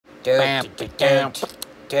Hey y'all,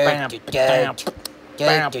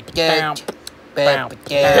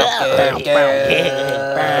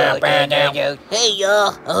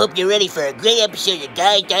 I hope you're ready for a great episode of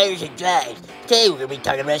Guys, Diners, and Drives. Today we're going to be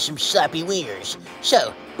talking about some sloppy wieners.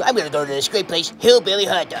 So, I'm going to go to this great place, Hillbilly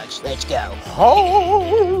Hot Dogs. Let's go.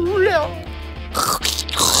 Oh, yeah.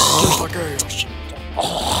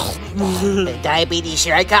 Diabetes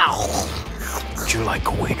strike out. Would you like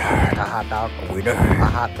a wiener? A hot dog. A wiener? A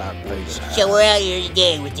hot dog, please. So we're out here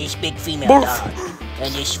today with this big female dog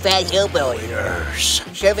and this fat hillbilly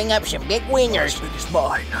serving up some big wieners. As big as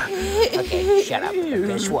mine. Okay, shut up.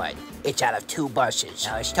 Guess what? It's out of 2 buses.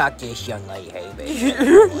 Now let's talk to this young lady. Hey, baby.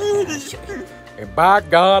 And by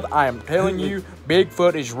God, I am telling you,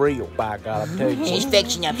 Bigfoot is real. By God, I'm telling you. She's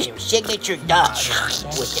fixing up some signature dogs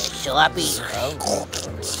with the sloppy.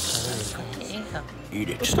 Eat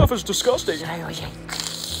it. This stuff is disgusting.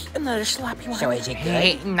 Another sloppy one. So is it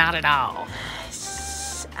good? Not at all.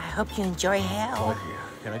 I hope you enjoy hell.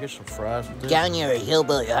 Can I get some fries with this? Down here at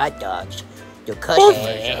Hillbilly Hot Dogs, the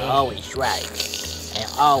customers are always right and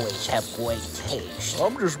always have great taste.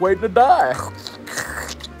 I'm just waiting to die.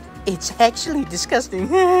 It's actually disgusting.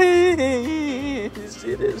 Yes,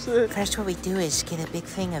 it is. First, what we do is get a big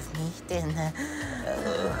thing of meat and.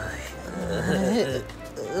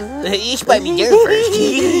 You spite me there first.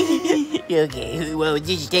 Okay, well,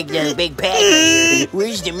 just take another big pack here.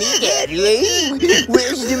 Where's the meat at?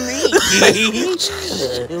 Where's the meat?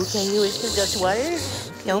 Okay, you want some glass of water?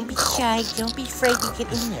 Don't be shy. Don't be afraid to get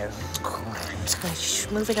in there. Just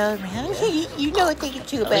move it all around. You know a thing or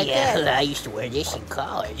two about that. I used to wear this in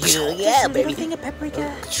college. Just Yeah, a little baby. thing of paprika.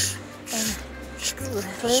 And a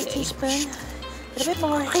little teaspoon. A little bit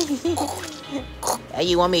more. How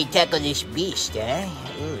you want me to tackle this beast, huh?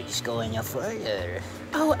 Ooh, just go no further.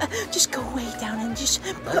 Oh, just go way down and just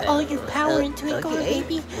put all your power into it. Go on,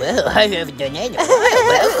 baby. Well, I haven't done that in a while,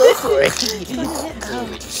 but I'll go for it.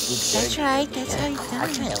 That's right. That's how you do it. I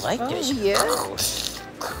kind of like this. Yeah.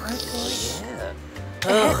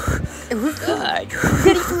 Oh, God.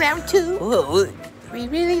 Ready for round 2? Whoa. We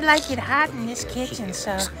really like it hot in this kitchen,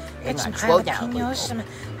 so Hang get some on, slow down, jalapenos, some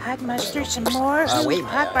hot mustard, some more wait a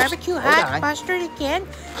hot minute. barbecue, Hold hot on. mustard again,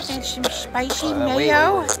 and some spicy Wait,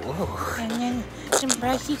 mayo, Whoa. and then some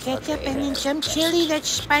spicy ketchup, and then some chili that's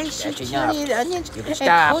spicy That's chili enough. and onions, You and can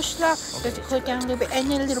stop. coleslaw. Let's cool it down a little bit, and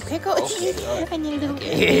then a little pickle, and then a little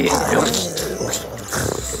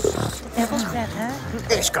devil's breath, huh?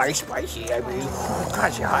 It's kind of spicy. I mean,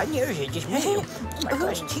 gosh, your hot ears are just me. Oh my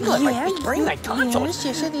gosh, tingle in my brain, my tonsils.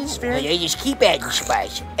 Yes, it is And very. they just keep adding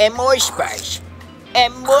spice, and more spice,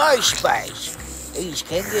 and more spice. They just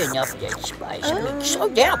can't get enough of that spice. I mean, slow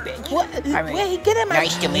down, bitch. What? I mean, Wait, get him out.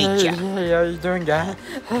 nice to meet you. Hey, how you doing, guy?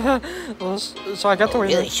 Well, so I got the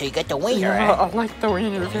wiener. Really? So you got the wiener, Yeah, huh? I like the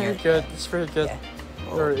wiener. Very good. It's very good.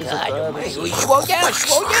 Or is it God, bad? wait, slow down,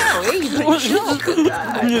 slow down. Easy.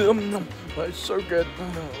 God. It's so good.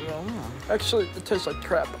 Actually, it tastes like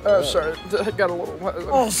crap. Sorry, I got a little.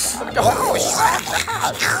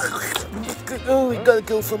 Oh, we gotta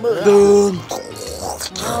go for more.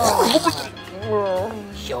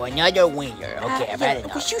 So another wiener. Okay, I've had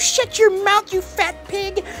enough. Would you shut your mouth, you fat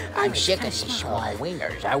pig? I'm sick of these small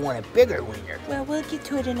wieners. I want a bigger wiener. Well, we'll get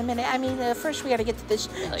to it in a minute. I mean, first we gotta get to this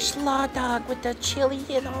slaw dog with the chili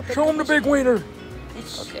and all that. Show him the big wiener.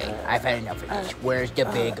 Okay, I've had enough of this. Where's the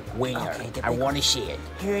big wiener? okay, the I big want to see it.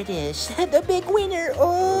 Here it is. The big winner.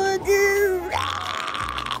 Oh, dude.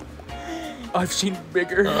 I've seen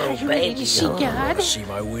bigger. Are you ready to see God? See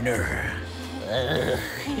my wiener.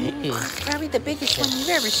 Probably the biggest one you've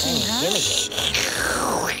ever seen, huh?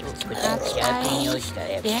 Give me that. Put some jalapenos that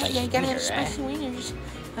have Yeah, spicy you gotta have wiener, spicy wieners.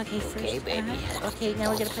 Okay, first. Okay, baby. Okay, now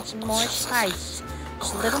we're gonna put some more spice.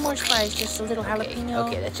 Just a little more spice, just a little jalapeno.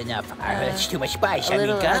 Okay, that's enough. That's too much spice. A I mean,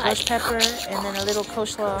 little God. ghost pepper, and then a little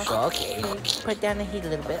coleslaw. Okay. Put down the heat a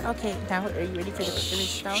little bit. Okay, now are you ready for the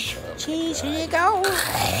stone? Cheese, here you go.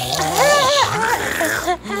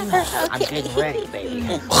 I'm getting ready, baby.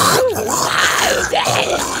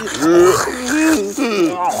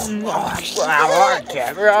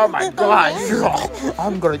 Oh my God!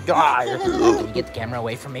 I'm gonna die. Can you get the camera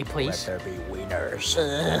away from me, please? Let there be wieners.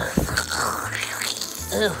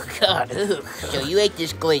 Oh, God. Ooh. So you ate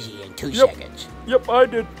this glizzy in 2 Yep. seconds? Yep, I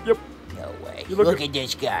did. Yep. No way. You Look look at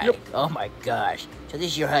this guy. Yep. Oh, my gosh. So this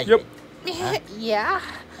is your husband? Yep. Yeah.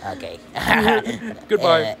 Okay.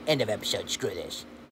 Goodbye. End of episode. Screw this.